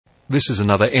This is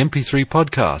another MP3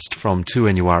 podcast from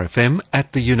 2NURFM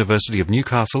at the University of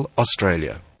Newcastle,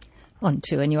 Australia. On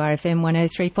 2NURFM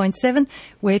 103.7,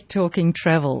 we're talking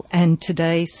travel. And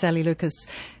today, Sally Lucas,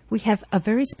 we have a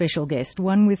very special guest,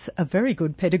 one with a very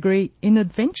good pedigree in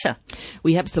adventure.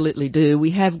 We absolutely do.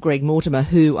 We have Greg Mortimer,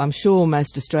 who I'm sure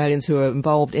most Australians who are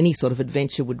involved in any sort of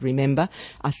adventure would remember.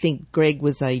 I think Greg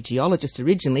was a geologist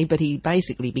originally, but he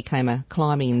basically became a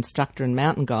climbing instructor and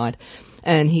mountain guide.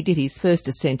 And he did his first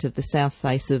ascent of the south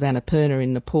face of Annapurna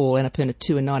in Nepal, Annapurna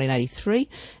 2 in 1983,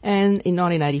 and in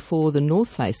 1984 the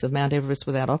north face of Mount Everest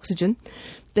without oxygen.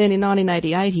 Then in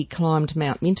 1988 he climbed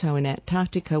Mount Minto in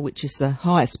Antarctica, which is the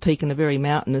highest peak and a very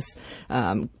mountainous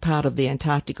part of the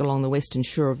Antarctic along the western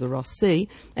shore of the Ross Sea.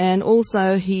 And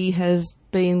also he has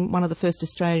been one of the first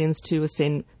Australians to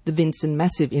ascend the Vinson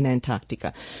Massif in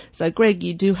Antarctica. So, Greg,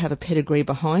 you do have a pedigree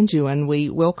behind you, and we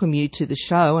welcome you to the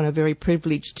show and are very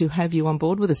privileged to have you on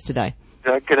board with us today.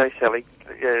 G'day, Sally.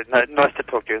 Nice to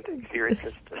talk to you. Thanks for your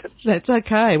interest. That's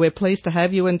okay. We're pleased to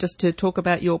have you and just to talk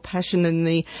about your passion in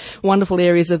the wonderful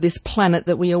areas of this planet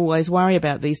that we always worry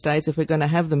about these days if we're going to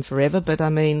have them forever. But, I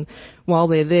mean, while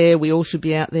they're there, we all should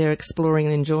be out there exploring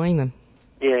and enjoying them.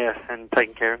 Yeah, and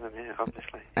taking care of them, yeah,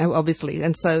 obviously. Obviously.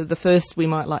 And so the first we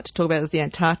might like to talk about is the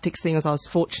Antarctic, seeing as I was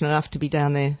fortunate enough to be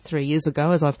down there 3 years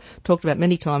ago, as I've talked about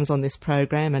many times on this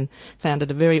program, and found it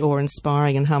a very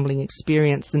awe-inspiring and humbling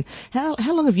experience. And how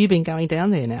long have you been going down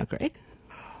there now, Greg?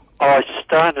 I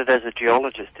started as a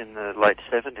geologist in the late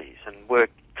 70s and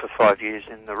worked for 5 years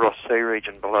in the Ross Sea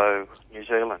region below New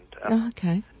Zealand,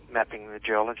 mapping the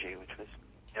geology, which was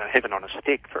heaven on a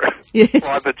stick for a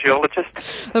private geologist.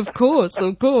 Of course.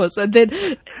 And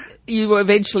then you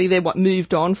eventually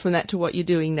moved on from that to what you're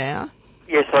doing now?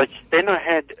 Yes, then I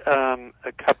had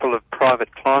a couple of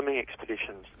private climbing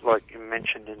expeditions, like you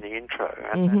mentioned in the intro,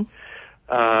 and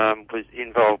was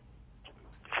involved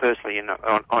firstly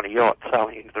on a yacht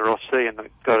sailing into the Ross Sea, and I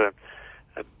got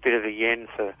a bit of a yen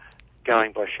for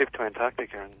going by ship to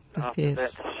Antarctica, and after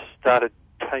that started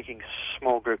taking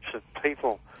small groups of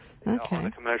people on a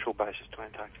commercial basis to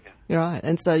Antarctica. Right,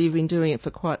 and so you've been doing it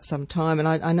for quite some time, and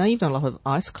I know you've done a lot of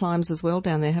ice climbs as well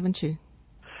down there, haven't you?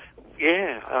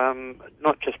 Yeah,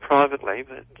 not just privately,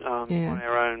 but on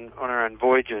our own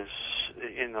voyages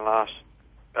in the last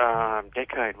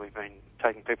decade, we've been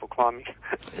taking people climbing,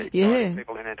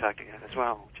 people in Antarctica as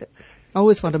well. I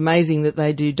always find it amazing that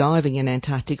they do diving in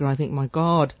Antarctica. I think, my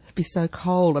God, it'd be so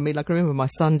cold. I mean, I can remember my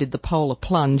son did the polar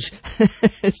plunge,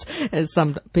 as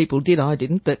some people did. I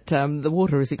didn't, but the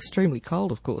water is extremely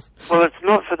cold, of course. Well, it's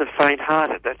not for the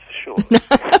faint-hearted, that's for sure.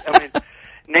 I mean,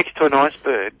 next to an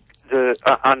iceberg,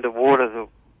 underwater,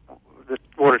 the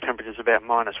water temperature is about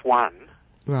 -1.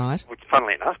 Right. Which,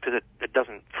 funnily enough, because it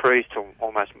doesn't freeze till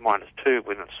almost -2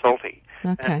 when it's salty.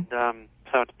 Okay. And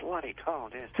so it's bloody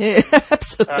cold, yes. Yeah,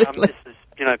 absolutely. This is,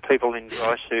 people in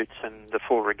dry suits and the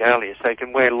full regalia, so you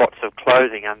can wear lots of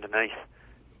clothing underneath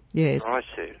the dry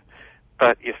suit.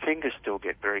 But your fingers still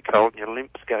get very cold and your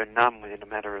limbs go numb within a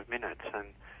matter of minutes.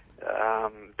 And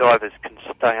divers can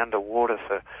stay underwater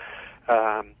for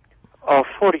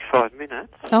 45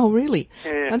 minutes. Oh, really?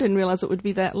 Yeah. I didn't realise it would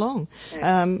be that long.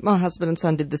 Yeah. My husband and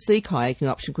son did the sea kayaking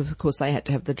option because, of course, they had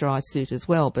to have the dry suit as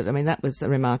well. But, I mean, that was a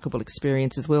remarkable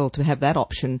experience as well, to have that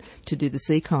option to do the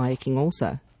sea kayaking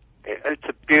also. It's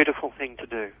a beautiful thing to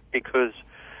do, because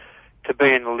to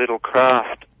be in a little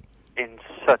craft in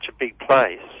such a big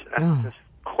place and just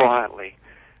quietly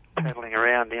paddling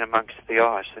around in amongst the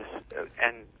ice is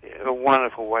a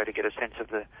wonderful way to get a sense of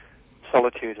the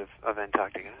solitude of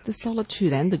Antarctica. The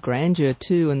solitude and the grandeur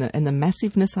too, and the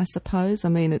massiveness, I suppose. I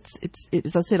mean, it's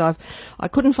as I said, I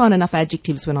couldn't find enough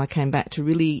adjectives when I came back to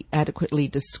really adequately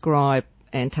describe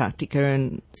Antarctica,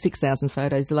 and 6,000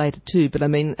 photos later too. But I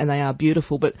mean, and they are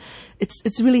beautiful. But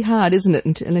it's really hard, isn't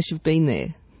it, unless you've been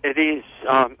there? It is.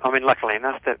 I mean, luckily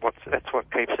enough, that's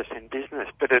what keeps us in business.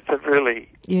 But it's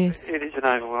it is an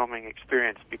overwhelming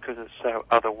experience because it's so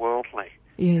otherworldly.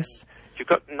 Yes. And you've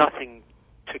got nothing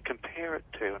to compare it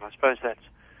to, and I suppose that's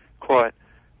quite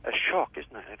a shock,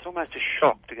 isn't it? It's almost a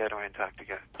shock to go to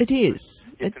Antarctica. It is.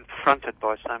 You're confronted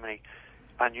by so many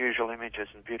unusual images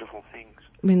and beautiful things.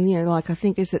 I mean, like I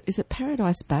think, is it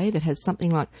Paradise Bay that has something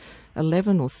like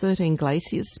 11 or 13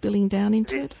 glaciers spilling down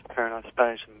into it? Paradise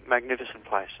Bay is a magnificent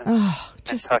place.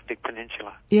 Antarctic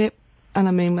Peninsula. Yep. And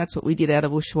I mean, that's what we did out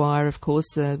of Ushuaia, of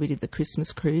course. We did the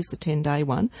Christmas cruise, the 10-day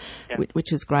one,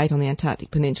 which was great on the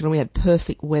Antarctic Peninsula. We had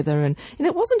perfect weather, and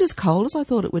it wasn't as cold as I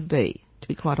thought it would be, to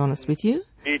be quite honest with you.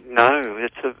 No,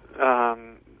 it's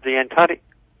the Antarctic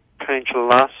Peninsula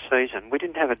last season, we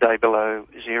didn't have a day below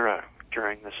zero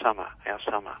during our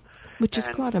summer. Which is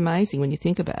quite amazing when you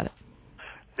think about it.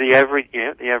 the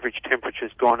average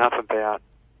temperature's gone up about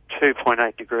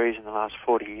 2.8 degrees in the last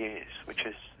 40 years, which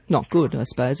is not good, I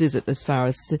suppose, is it, as far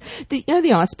as... the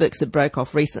icebergs that broke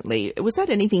off recently, was that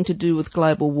anything to do with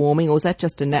global warming, or was that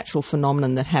just a natural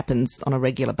phenomenon that happens on a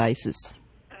regular basis?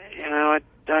 I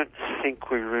don't think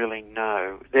we really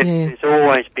know. There's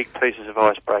always big pieces of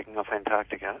ice breaking off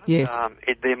Antarctica. Yes.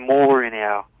 They're more in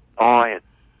our eye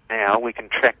now. We can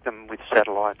track them with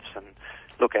satellites and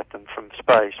look at them from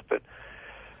space, but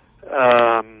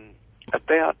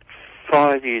about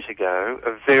 5 years ago,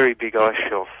 a very big ice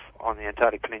shelf on the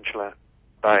Antarctic Peninsula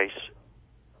base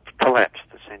collapsed,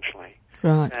 essentially.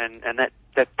 Right. And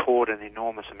that poured an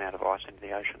enormous amount of ice into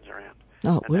the oceans around.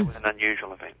 Oh, and that was an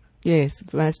unusual event. Yes,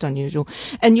 most unusual.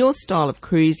 And your style of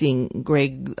cruising,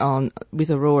 Greg, with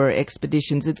Aurora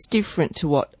Expeditions, it's different to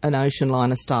what an ocean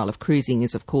liner style of cruising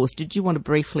is, of course. Did you want to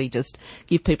briefly just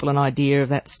give people an idea of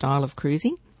that style of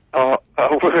cruising? We're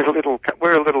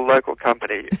a little local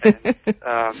company,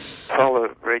 and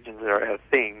polar regions are our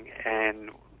thing,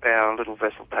 and our little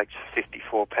vessel takes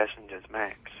 54 passengers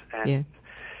max. And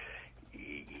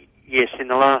yes, in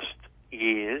the last few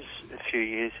years,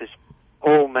 there's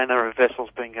all manner of vessels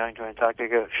been going to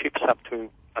Antarctica, ships up to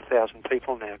 1,000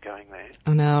 people now going there.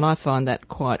 I know, and I find that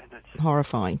quite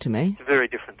horrifying to me. It's a very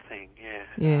different thing,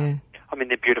 Yeah.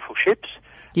 They're beautiful ships.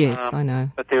 Yes, I know.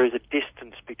 But there is a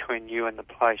distance between you and the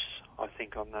place, I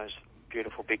think, on those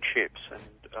beautiful big ships, and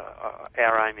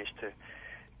our aim is to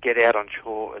get out on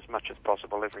shore as much as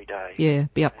possible every day. Yeah,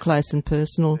 be up close and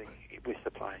personal. With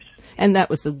the place. And that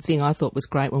was the thing I thought was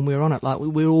great when we were on it. Like,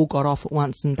 we all got off at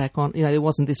once and back on. There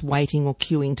wasn't this waiting or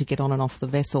queuing to get on and off the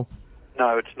vessel.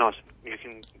 No, it's nice. You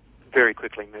can very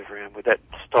quickly move around with that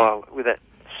style, with that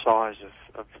size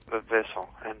of vessel.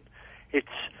 And it's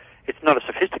not a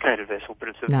sophisticated vessel, but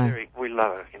it's we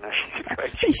love her, she's a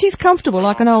great ship. She's comfortable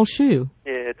like an old shoe.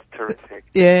 Yeah, it's terrific.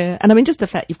 Yeah, and just the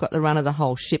fact you've got the run of the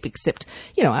whole ship, except,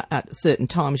 at certain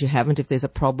times you haven't, if there's a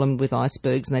problem with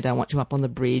icebergs and they don't want you up on the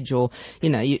bridge, or,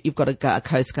 you've got a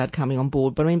Coast Guard coming on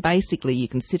board. But basically you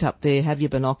can sit up there, have your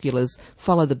binoculars,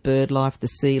 follow the bird life, the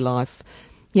sea life,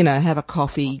 have a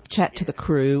coffee, chat to the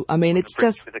crew. It's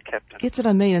just, with the captain. That's what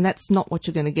I mean, and that's not what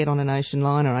you're going to get on an ocean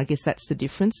liner. I guess that's the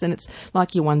difference, and it's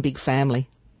like you're one big family.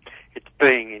 It's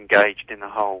being engaged in the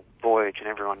whole voyage, and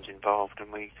everyone's involved,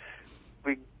 and we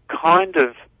kind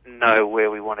of know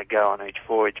where we want to go on each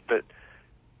voyage, but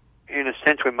in a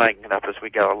sense we're making it up as we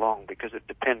go along, because it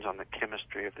depends on the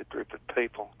chemistry of the group of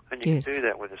people, and you can do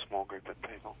that with a small group of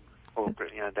people. Or,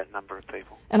 that number of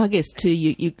people. And I guess, too,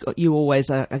 you always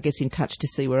are, in touch to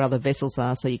see where other vessels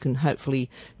are, so you can hopefully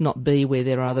not be where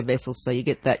there are other vessels, so you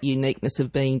get that uniqueness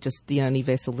of being just the only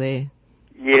vessel there.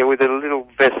 Yeah, with a little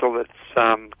vessel that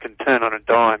can turn on a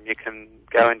dime, you can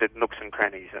go into nooks and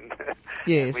crannies. And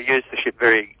yes. we use the ship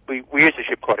we use the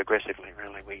ship quite aggressively,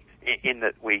 really. In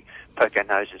that we poke our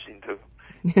noses into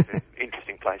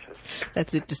interesting places.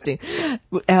 That's interesting.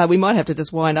 We might have to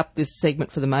just wind up this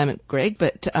segment for the moment, Greg,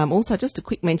 but also just a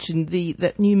quick mention,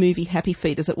 that new movie Happy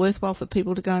Feet, is it worthwhile for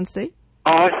people to go and see?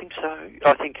 Oh, I think so.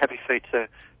 I think Happy Feet's a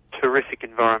terrific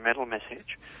environmental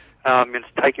message. It's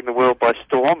taking the world by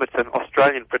storm. It's an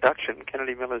Australian production.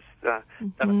 Kennedy Miller's done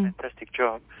a fantastic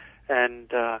job,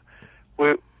 and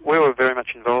we were very much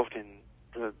involved in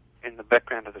the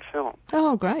background of the film.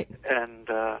 Oh, great! And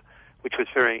which was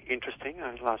very interesting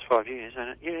over the last 5 years.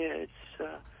 And it's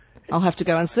I'll have to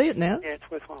go and see it now. Yeah, it's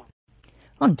worthwhile.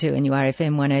 On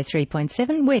 2NURFM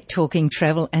 103.7, we're talking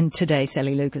travel, and today,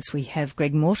 Sally Lucas, we have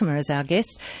Greg Mortimer as our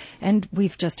guest, and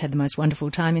we've just had the most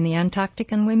wonderful time in the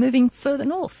Antarctic, and we're moving further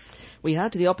north. We are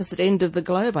to the opposite end of the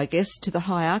globe, I guess, to the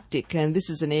high Arctic, and this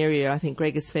is an area I think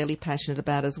Greg is fairly passionate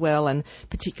about as well, and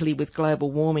particularly with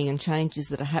global warming and changes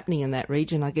that are happening in that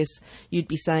region. I guess you'd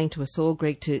be saying to us all,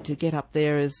 Greg, to get up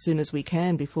there as soon as we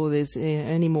can before there's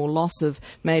any more loss of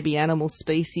maybe animal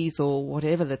species or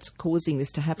whatever that's causing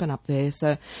this to happen up there.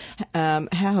 So how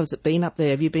has it been up there?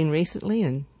 Have you been recently?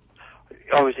 And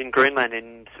I was in Greenland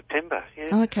in September. Yeah.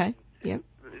 Oh, okay. Yeah.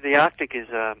 The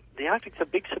Arctic's a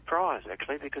big surprise,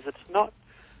 actually, because it's not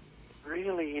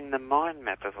really in the mind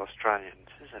map of Australians,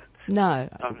 is it? No.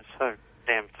 It's so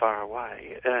damn far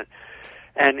away,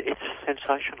 and it's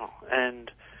sensational,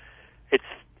 and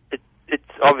it's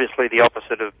obviously the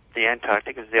opposite of the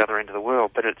Antarctic, is the other end of the world,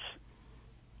 but it's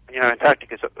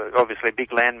Antarctic is obviously a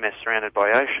big landmass surrounded by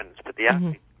oceans, but the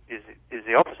Arctic is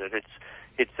the opposite.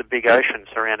 It's a big ocean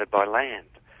surrounded by land.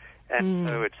 And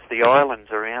so it's the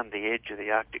islands around the edge of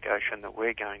the Arctic Ocean that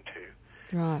we're going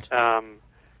to. Right. And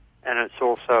it's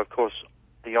also, of course,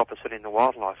 the opposite in the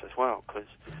wildlife as well, because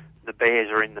the bears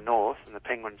are in the north and the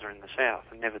penguins are in the south,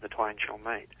 and never the twain shall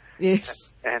meet.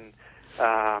 Yes. And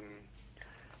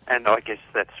And I guess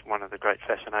that's one of the great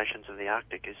fascinations of the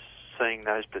Arctic, is seeing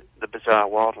the bizarre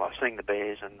wildlife, seeing the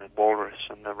bears and the walrus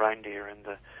and the reindeer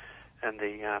and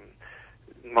the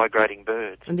migrating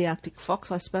birds. And the Arctic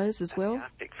fox, I suppose, as well. The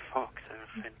Arctic fox,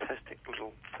 a fantastic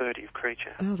little furtive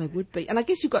creature. Oh, they would be. And I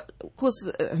guess you've got, of course,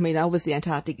 obviously the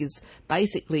Antarctic is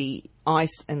basically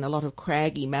ice and a lot of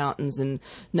craggy mountains and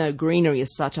no greenery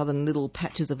as such, other than little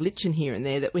patches of lichen here and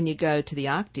there, that when you go to the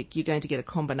Arctic, you're going to get a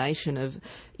combination of,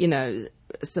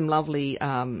 some lovely,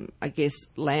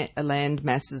 land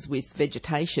masses with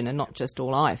vegetation and not just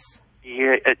all ice.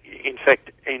 Yeah, in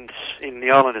fact, in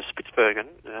the island of Spitsbergen,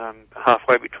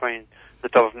 halfway between the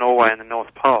top of Norway and the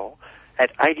North Pole,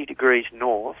 at 80 degrees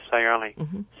north, so you're only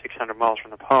 600 miles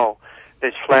from the pole,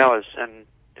 there's flowers and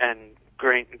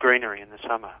greenery in the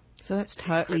summer. So that's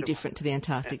totally different to the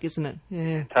Antarctic, isn't it?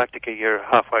 Yeah. Antarctica, you're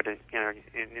halfway to,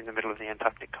 in the middle of the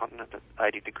Antarctic continent at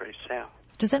 80 degrees south.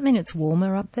 Does that mean it's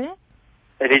warmer up there?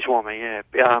 It is warmer, yeah.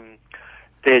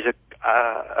 There's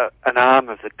an arm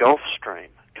of the Gulf Stream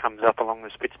comes up along the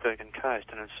Spitsbergen coast,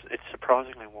 and it's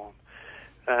surprisingly warm,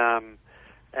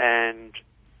 and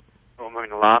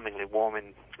alarmingly warm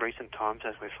in recent times,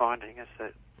 as we're finding, is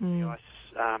that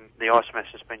the ice mass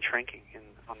has been shrinking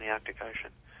on the Arctic Ocean.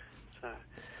 So.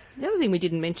 The other thing we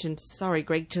didn't mention, sorry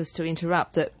Greg, just to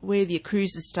interrupt, that where the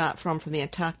cruises start from the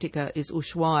Antarctica is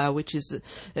Ushuaia, which is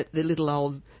the little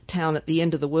old town at the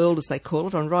end of the world, as they call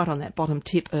it, right on that bottom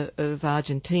tip of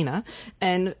Argentina.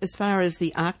 And as far as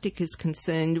the Arctic is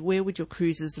concerned, where would your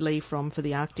cruises leave from for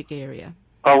the Arctic area?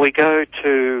 Oh, we go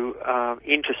into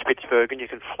Spitsbergen. You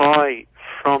can fly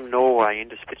from Norway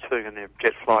into Spitsbergen. There are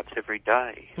jet flights every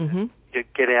day. Mm-hmm. You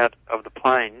get out of the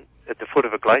plane at the foot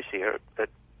of a glacier at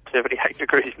 78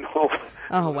 degrees north.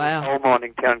 Oh, wow. A coal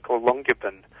mining town called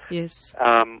Longyearbyen. Yes.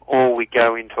 Or we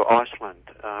go into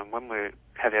Iceland. When we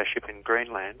have our ship in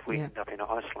Greenland, we end up in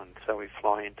Iceland, so we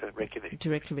fly into Reykjavik.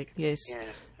 To Reykjavik, yes. Yeah.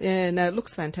 Yeah, no, it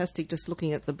looks fantastic just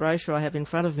looking at the brochure I have in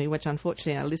front of me, which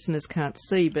unfortunately our listeners can't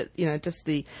see, but, just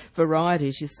the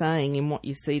varieties you're saying in what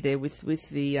you see there with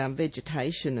the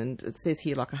vegetation, and it says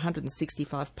here like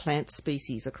 165 plant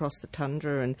species across the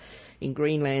tundra, and in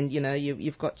Greenland,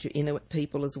 you've got your Inuit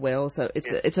people as well, so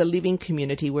it's a living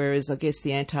community, whereas I guess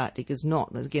the Antarctic is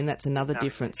not. Again, that's another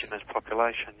difference. Indigenous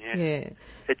population, Yeah.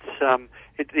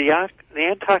 It's the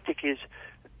Antarctic is,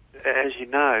 as you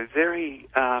know, very.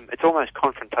 It's almost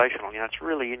confrontational. It's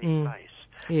really in your face.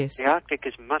 Yes. The Arctic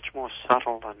is much more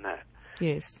subtle than that.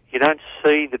 Yes. You don't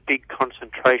see the big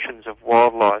concentrations of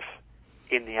wildlife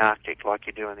in the Arctic like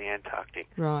you do in the Antarctic.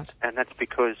 Right. And that's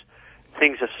because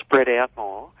things are spread out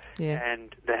more. Yeah.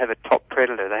 And they have a top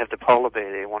predator. They have the polar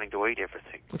bear there wanting to eat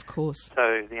everything. Of course.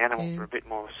 So the animals are a bit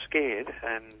more scared,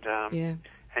 and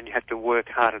you have to work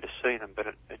harder to see them. But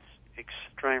it's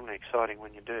extremely exciting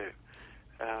when you do.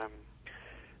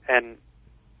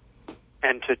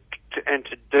 And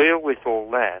to deal with all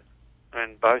that,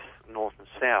 and both north and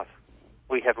south,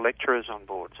 we have lecturers on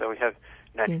board. So we have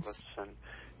naturalists and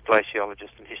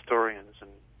glaciologists and historians and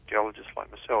geologists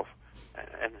like myself,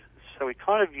 and so we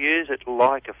kind of use it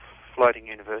like a floating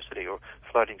university or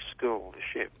floating school, the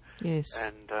ship. Yes.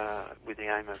 And with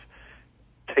the aim of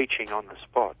teaching on the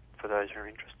spot for those who are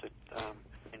interested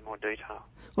in more detail.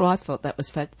 Well, I thought that was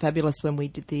fabulous when we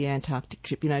did the Antarctic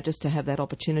trip, just to have that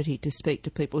opportunity to speak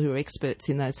to people who are experts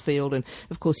in those fields. And,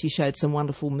 of course, you showed some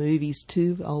wonderful movies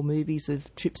too, old movies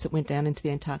of trips that went down into the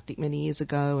Antarctic many years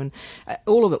ago. And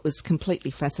all of it was completely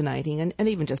fascinating. And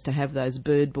even just to have those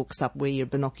bird books up where your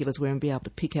binoculars were and be able to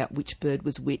pick out which bird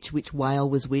was which whale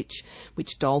was which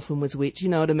dolphin was which, you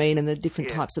know what I mean, and the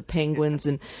different types of penguins.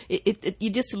 And you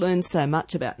just learned so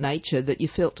much about nature that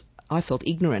I felt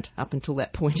ignorant up until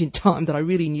that point in time, that I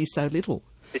really knew so little.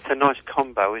 It's a nice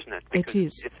combo, isn't it? Because it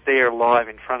is. It's there live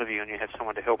in front of you, and you have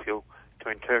someone to help you to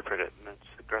interpret it, and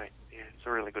it's great. Yeah, it's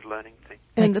a really good learning thing.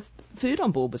 And the food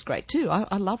on board was great too.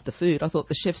 I loved the food. I thought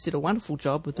the chefs did a wonderful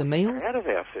job with the meals. Out of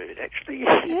our food, actually.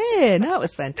 Yeah, no, it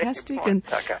was fantastic. And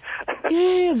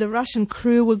the Russian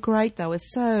crew were great. They were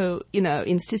so,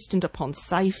 insistent upon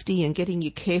safety and getting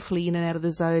you carefully in and out of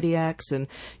the Zodiacs. And,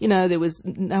 there was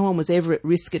no one was ever at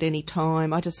risk at any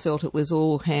time. I just felt it was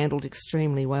all handled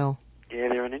extremely well. Yeah,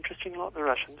 they're an interesting lot, the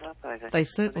Russians, aren't they? They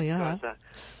certainly are.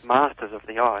 Masters of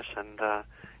the ice, and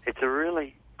it's a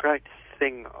really great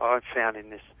thing I've found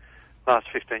in this last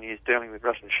 15 years dealing with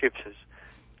Russian ships, is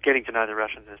getting to know the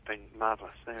Russians has been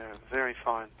marvellous. They're a very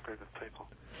fine group of people.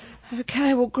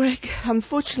 Okay, well, Greg,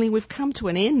 unfortunately we've come to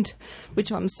an end, which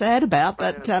I'm sad about,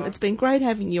 but it's been great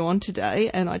having you on today,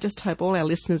 and I just hope all our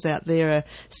listeners out there are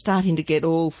starting to get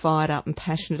all fired up and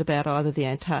passionate about either the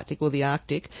Antarctic or the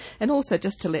Arctic. And also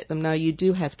just to let them know you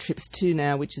do have trips too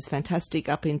now, which is fantastic,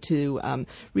 up into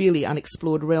really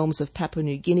unexplored realms of Papua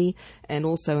New Guinea and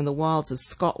also in the wilds of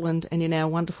Scotland and in our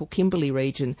wonderful Kimberley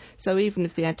region. So even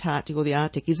if the Antarctic or the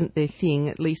Arctic isn't their thing,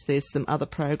 at least there's some other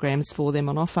programs for them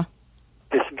on offer.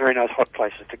 There's some very nice hot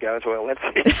places to go as well, that's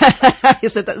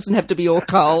it. So that doesn't have to be all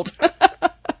cold.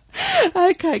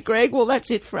 Okay, Greg, well, that's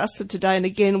it for us for today. And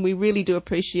again, we really do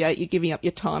appreciate you giving up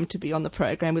your time to be on the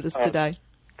program with us today.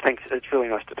 Thanks. It's really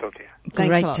nice to talk to you.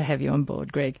 Thanks Great to have you on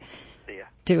board, Greg. See ya.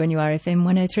 2NURFM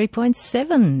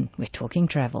 103.7. We're talking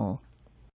travel.